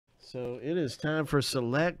So it is time for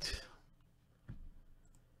select.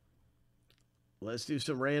 Let's do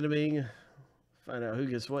some randoming. Find out who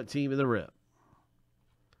gets what team in the rip.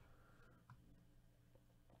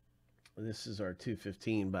 This is our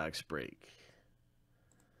 215 box break.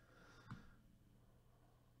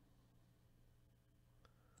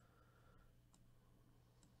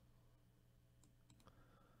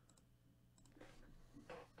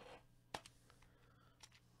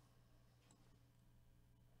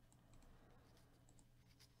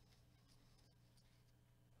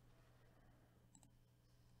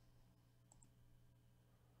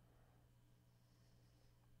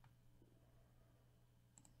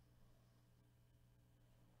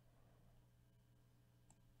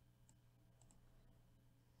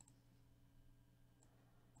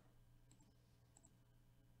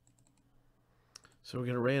 So we're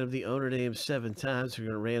going to random the owner name 7 times. We're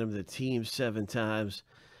going to random the team 7 times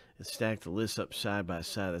and stack the list up side by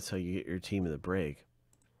side. That's how you get your team in the break.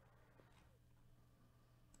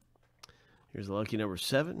 Here's the lucky number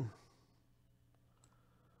 7.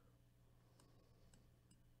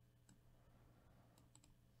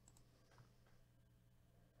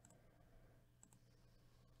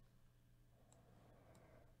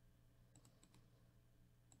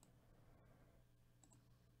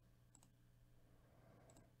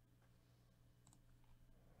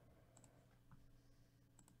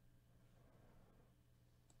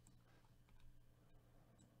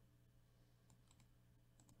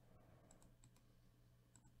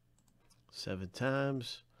 Seven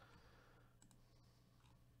times.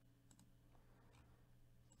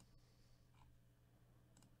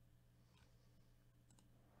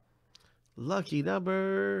 Lucky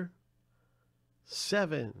number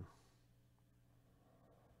 7.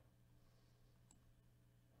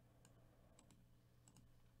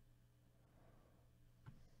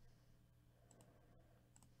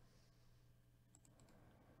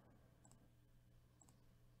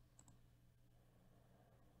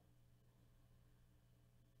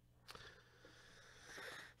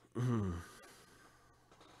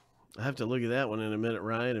 I have to look at that one in a minute,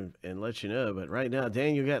 Ryan, and let you know. But right now,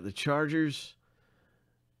 Daniel got the Chargers.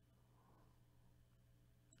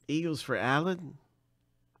 Eagles for Alan.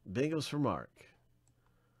 Bengals for Mark.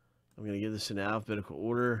 I'm going to give this in alphabetical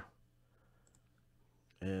order.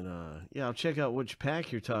 And, yeah, I'll check out which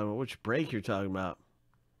pack you're talking about, which break you're talking about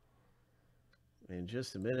in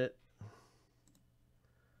just a minute.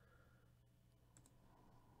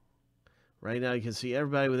 Right now, you can see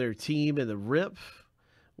everybody with their team in the rip.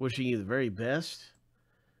 Wishing you the very best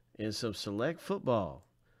and some select football.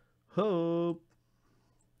 Hope.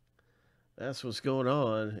 That's what's going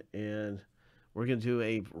on. And we're going to do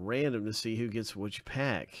a random to see who gets which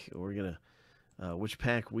pack. We're going to, which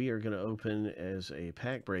pack we are going to open as a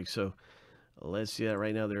pack break. So let's see that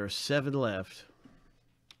right now. There are 7 left.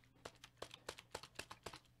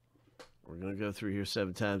 We're going to go through here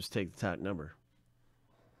 7 times, take the top number.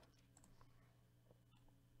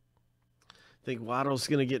 Think Waddle's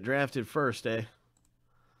going to get drafted first, eh?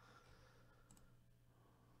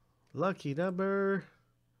 Lucky number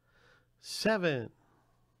 7.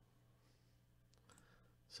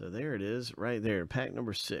 So there it is, right there, pack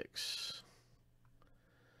number 6.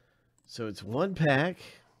 So it's 1 pack.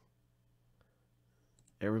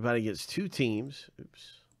 Everybody gets 2 teams.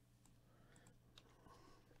 Oops.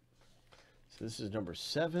 So this is number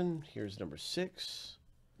 7. Here's number 6.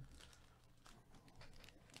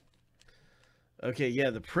 Okay, yeah,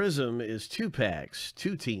 the Prism is 2 packs,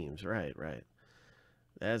 2 teams. Right.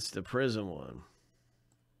 That's the Prism one.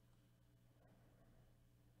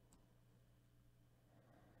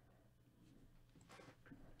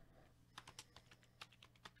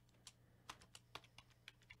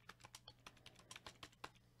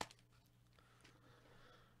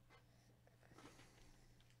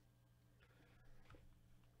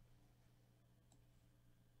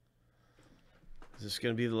 Is this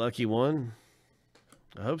going to be the lucky one?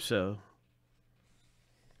 I hope so.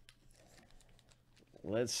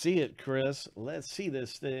 Let's see it, Chris. Let's see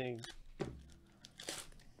this thing.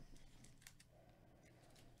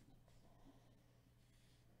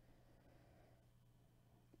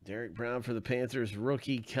 Derek Brown for the Panthers,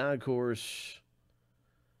 rookie concourse.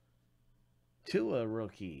 Tua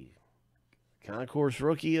rookie. Concourse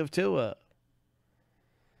rookie of Tua.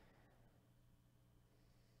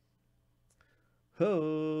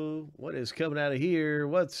 Oh, what is coming out of here?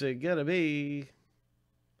 What's it going to be?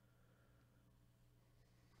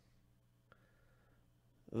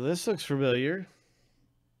 This looks familiar.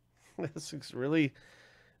 This looks really,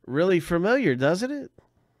 really familiar, doesn't it?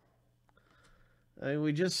 I mean,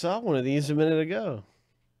 we just saw one of these a minute ago.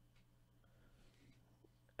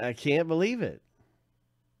 I can't believe it.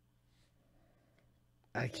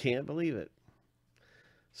 I can't believe it.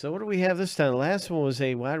 So what do we have this time? The last one was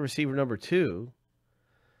a wide receiver number 2.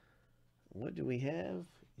 What do we have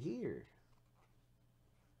here?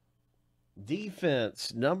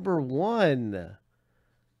 Defense number 1.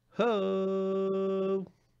 Ho!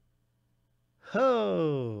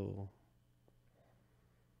 Ho!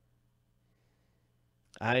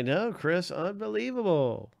 I know, Chris.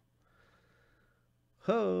 Unbelievable.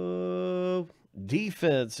 Ho!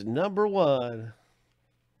 Defense number 1.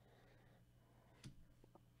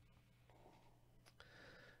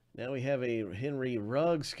 Now we have a Henry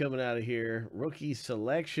Ruggs coming out of here. Rookie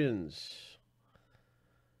selections.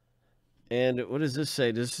 And what does this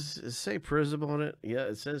say? Does it say Prism on it? Yeah,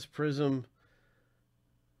 it says Prism.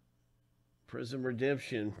 Prism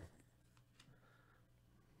Redemption.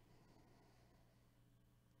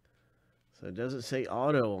 So it doesn't say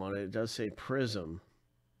Auto on it. It does say Prism.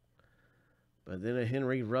 But then a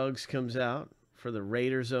Henry Ruggs comes out for the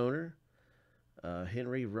Raiders owner.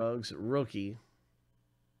 Henry Ruggs rookie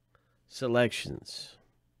selections.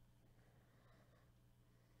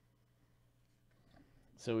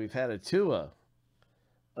 So we've had a Tua,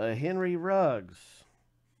 a Henry Ruggs,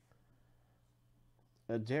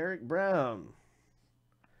 a Derek Brown,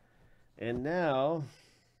 and now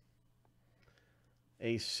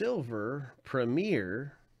a silver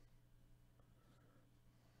Premier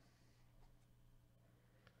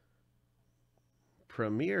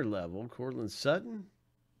level, Cortland Sutton.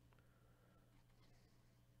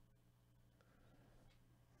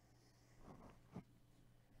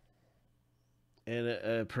 And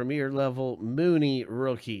a Premier level Mooney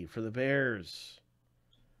rookie for the Bears.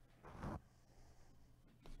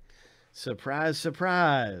 Surprise,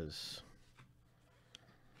 surprise.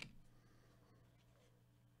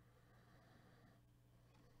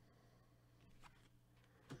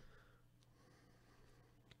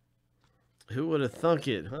 Who would have thunk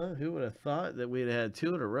it, huh? Who would have thought that we'd had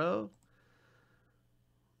 2 in a row?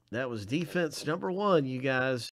 That was defense number 1, you guys.